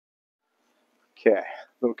Okay,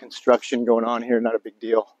 little construction going on here, not a big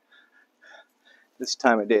deal. This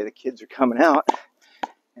time of day the kids are coming out,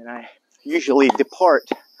 and I usually depart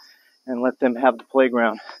and let them have the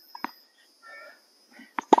playground.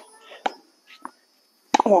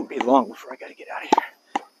 It won't be long before I gotta get out of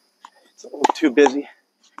here. It's a little too busy.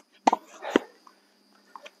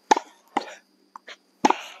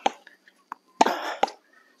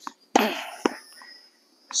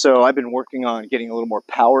 So I've been working on getting a little more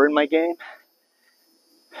power in my game.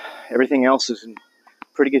 Everything else is in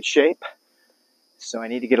pretty good shape. So I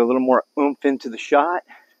need to get a little more oomph into the shot,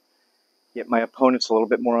 get my opponents a little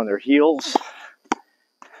bit more on their heels.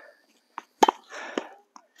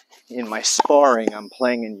 In my sparring, I'm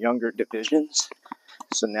playing in younger divisions.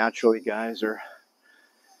 So naturally guys are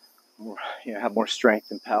more, have more strength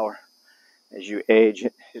and power. As you age,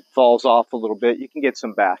 it falls off a little bit. You can get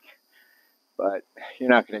some back, but you're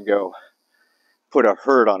not going to go put a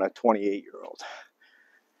hurt on a 28-year-old.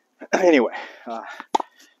 Anyway,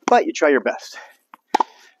 but you try your best.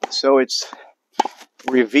 So it's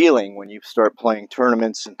revealing when you start playing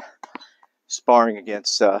tournaments and sparring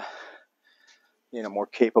against more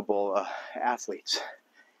capable athletes.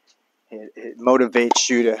 It motivates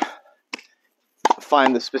you to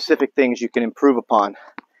find the specific things you can improve upon.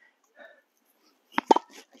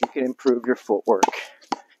 You can improve your footwork,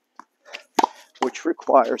 which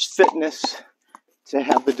requires fitness to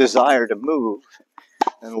have the desire to move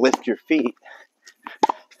and lift your feet.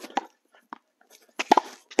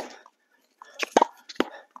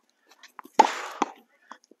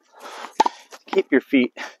 Keep your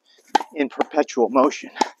feet in perpetual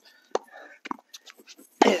motion.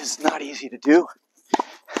 It is not easy to do.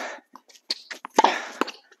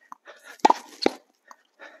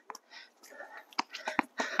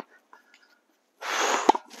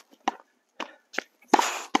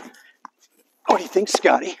 What do you think,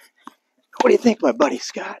 Scotty? What do you think, my buddy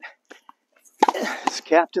Scott? Does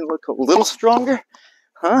Captain look a little stronger?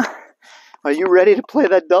 Huh? Are you ready to play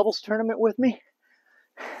that doubles tournament with me?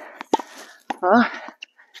 Huh?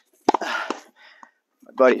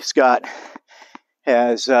 My buddy Scott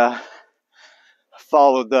has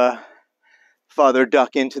followed the father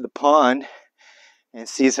duck into the pond and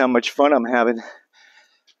sees how much fun I'm having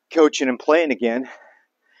coaching and playing again.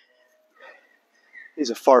 He's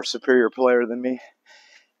a far superior player than me.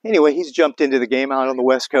 Anyway, he's jumped into the game out on the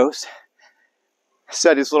West Coast.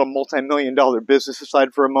 Set his little multi-million-dollar business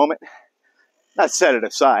aside for a moment. Not set it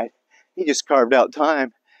aside. He just carved out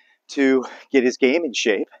time to get his game in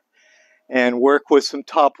shape and work with some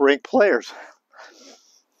top-ranked players.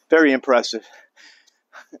 Very impressive.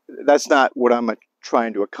 That's not what I'm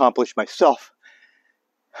trying to accomplish myself.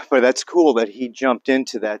 But that's cool that he jumped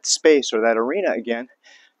into that space or that arena again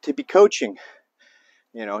to be coaching,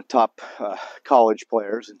 top college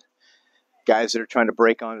players and guys that are trying to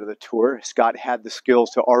break onto the tour. Scott had the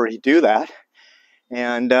skills to already do that,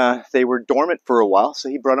 and they were dormant for a while, so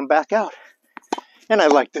he brought them back out. And I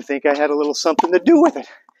like to think I had a little something to do with it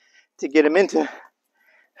to get him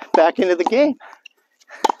back into the game.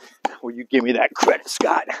 Will you give me that credit,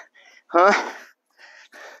 Scott? Huh?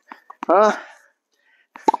 Huh?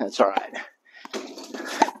 That's all right.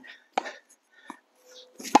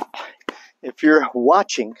 If you're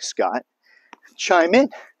watching, Scott, chime in.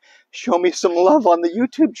 Show me some love on the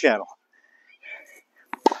YouTube channel.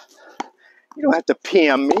 You don't have to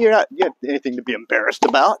PM me. You don't have anything to be embarrassed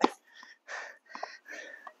about.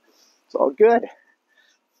 It's all good.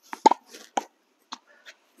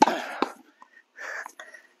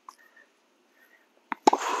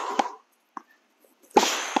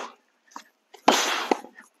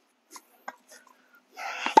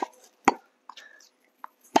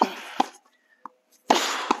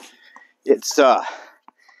 It's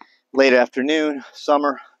late afternoon,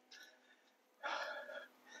 summer.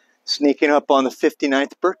 Sneaking up on the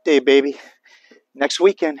 59th birthday, baby. Next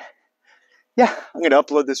weekend. Yeah, I'm going to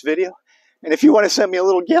upload this video. And if you want to send me a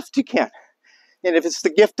little gift, you can. And if it's the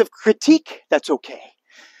gift of critique, that's okay.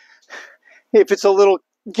 If it's a little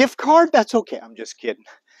gift card, that's okay. I'm just kidding.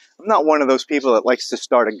 I'm not one of those people that likes to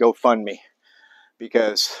start a GoFundMe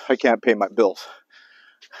because I can't pay my bills.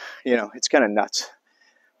 It's kind of nuts.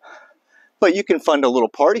 But you can fund a little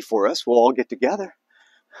party for us. We'll all get together.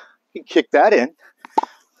 You can kick that in.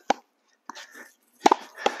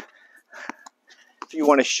 If you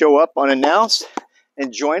want to show up unannounced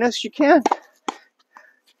and join us, you can.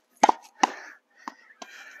 I'm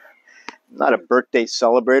not a birthday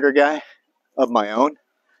celebrator guy of my own.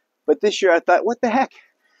 But this year I thought, what the heck?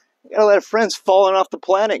 I got a lot of friends falling off the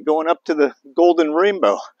planet going up to the golden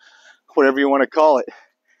rainbow. Whatever you want to call it.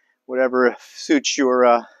 Whatever suits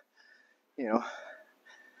your,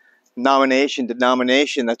 nomination,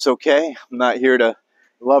 denomination, that's okay. I'm not here to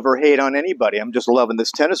love or hate on anybody. I'm just loving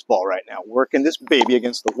this tennis ball right now, working this baby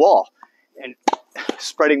against the wall and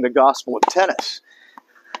spreading the gospel of tennis.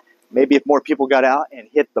 Maybe if more people got out and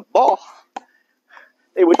hit the ball,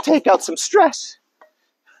 they would take out some stress,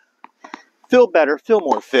 feel better, feel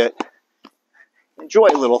more fit, enjoy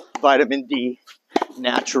a little vitamin D,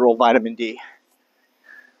 natural vitamin D.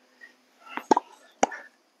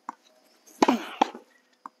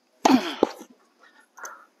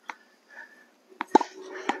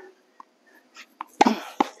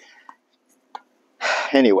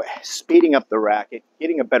 Anyway, speeding up the racket,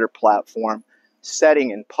 getting a better platform,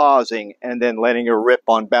 setting and pausing, and then letting her rip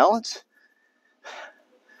on balance.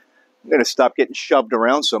 I'm going to stop getting shoved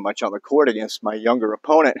around so much on the court against my younger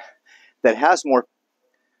opponent that has more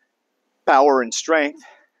power and strength,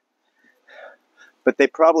 but they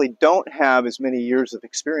probably don't have as many years of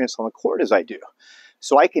experience on the court as I do.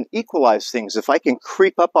 So I can equalize things if I can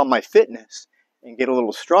creep up on my fitness and get a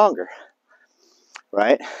little stronger,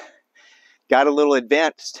 right? Got a little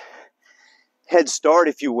advanced head start,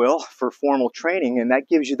 if you will, for formal training, and that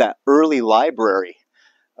gives you that early library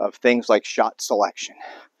of things like shot selection.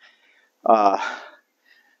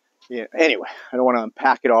 Yeah, anyway, I don't want to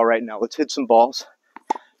unpack it all right now. Let's hit some balls.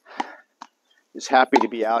 Just happy to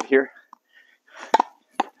be out here.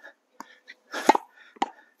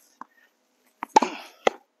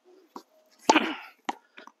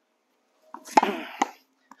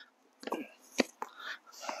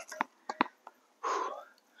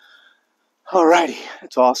 Alrighty,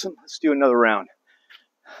 that's awesome. Let's do another round.